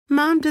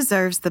Mom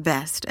deserves the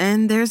best,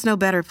 and there's no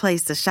better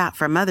place to shop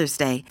for Mother's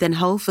Day than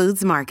Whole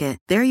Foods Market.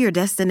 They're your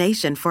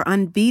destination for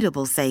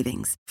unbeatable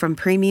savings, from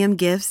premium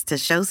gifts to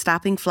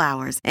show-stopping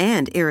flowers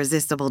and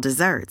irresistible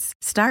desserts.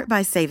 Start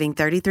by saving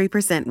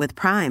 33% with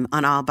Prime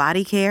on all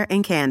body care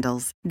and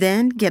candles.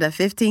 Then get a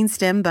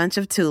 15-stem bunch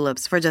of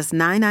tulips for just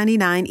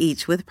 $9.99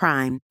 each with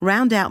Prime.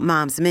 Round out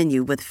Mom's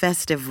menu with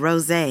festive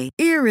rosé,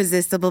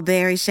 irresistible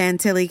berry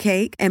chantilly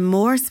cake, and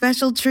more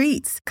special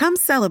treats. Come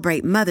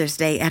celebrate Mother's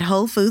Day at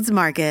Whole Foods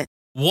Market.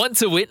 Want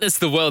to witness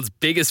the world's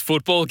biggest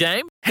football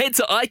game? Head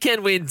to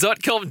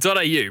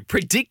iCanWin.com.au,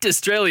 predict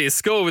Australia's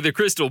score with a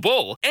crystal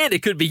ball, and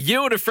it could be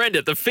you and a friend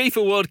at the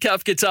FIFA World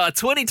Cup Qatar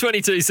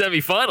 2022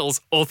 semi-finals,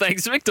 all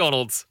thanks to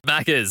McDonald's.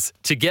 Maccas,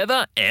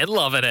 together and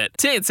loving it.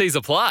 T&Cs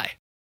apply.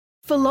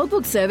 For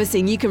logbook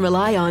servicing you can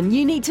rely on,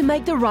 you need to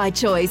make the right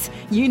choice.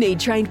 You need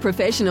trained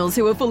professionals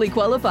who are fully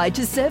qualified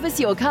to service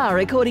your car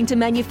according to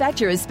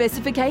manufacturer's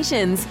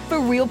specifications.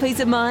 For real peace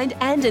of mind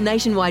and a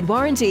nationwide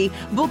warranty,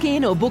 book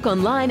in or book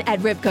online at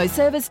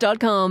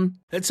repcoservice.com.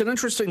 It's an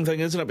interesting thing,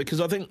 isn't it? Because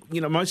I think,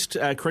 most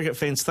cricket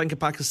fans think of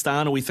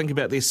Pakistan, or we think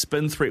about their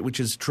spin threat, which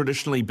has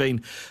traditionally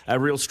been a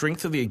real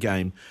strength of their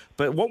game.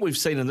 But what we've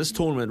seen in this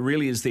tournament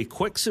really is their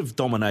quicks have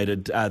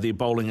dominated their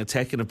bowling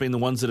attack and have been the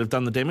ones that have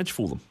done the damage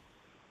for them.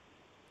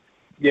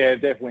 Yeah,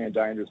 definitely a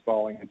dangerous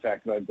bowling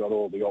attack. They've got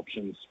all the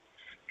options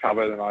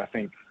covered, and I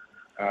think,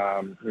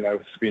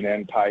 spin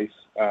and pace.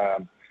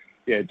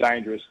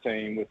 Dangerous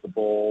team with the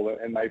ball,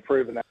 and they've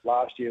proven that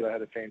last year. They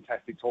had a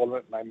fantastic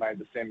tournament. They made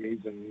the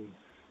semis and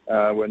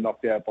were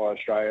knocked out by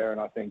Australia, and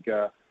I think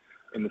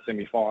in the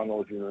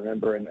semi-final, if you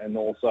remember, and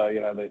also,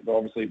 they're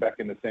obviously back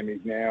in the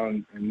semis now,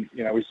 and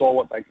we saw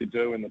what they could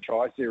do in the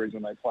Tri-Series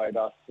when they played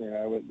us.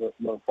 With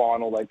the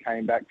final, they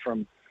came back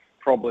from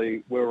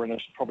we were in a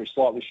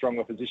slightly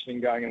stronger positioning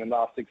going in the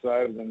last 6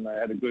 overs, and they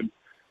had a good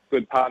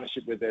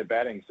partnership with their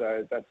batting.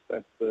 So that's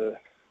the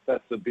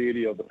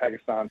beauty of the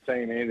Pakistan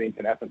team. Anything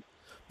can happen.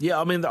 Yeah,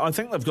 I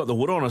think they've got the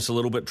wood on us a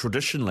little bit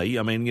traditionally.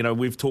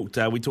 We talked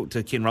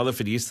to Ken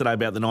Rutherford yesterday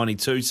about the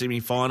 92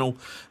 semi-final.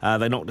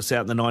 They knocked us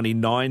out in the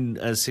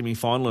 99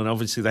 semi-final, and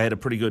obviously they had a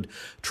pretty good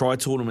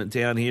tri-tournament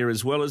down here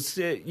as well.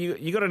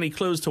 You got any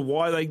clue as to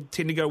why they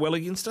tend to go well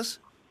against us?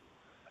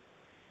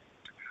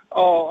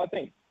 Oh, I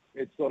think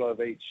it's sort of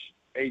each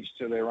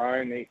to their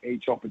own.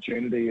 Each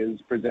opportunity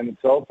has presented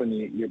itself, and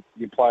you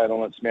play it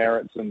on its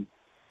merits. And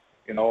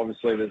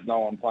obviously, there's no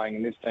one playing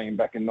in this team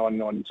back in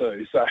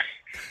 1992.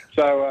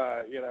 No,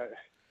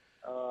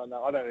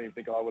 I don't even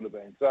think I would have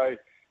been. So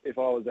if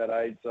I was that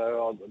age, so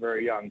I was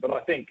very young. But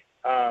I think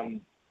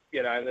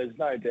there's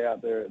no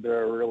doubt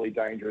they're a really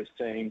dangerous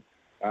team.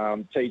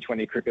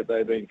 T20 cricket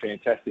they've been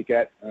fantastic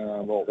at,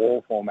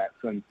 all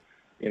formats, and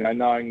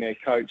knowing their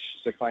coach,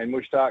 Saqlain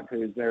Mushtaq,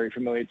 who's very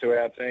familiar to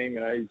our team,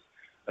 he's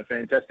a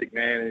fantastic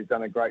man and he's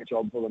done a great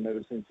job for them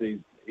ever since he's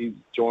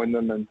joined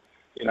them. And,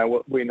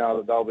 we know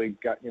that they'll be,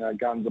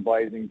 guns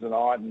a-blazing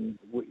tonight. And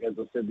as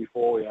I said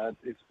before,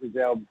 it's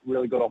our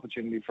really good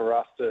opportunity for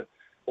us to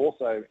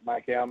also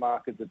make our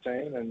mark as a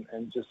team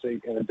and just see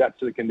and adapt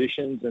to the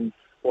conditions and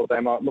what they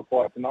might look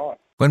like tonight.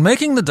 When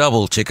making the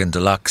double chicken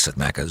deluxe at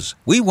Macca's,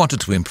 we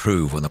wanted to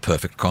improve on the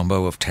perfect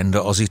combo of tender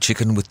Aussie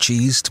chicken with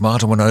cheese,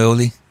 tomato and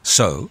aioli.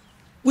 So,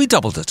 we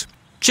doubled it.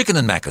 Chicken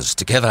and Macca's,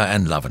 together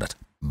and loving it.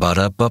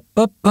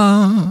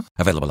 Ba-da-ba-ba-ba.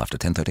 Available after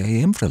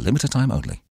 10:30am for a limited time only.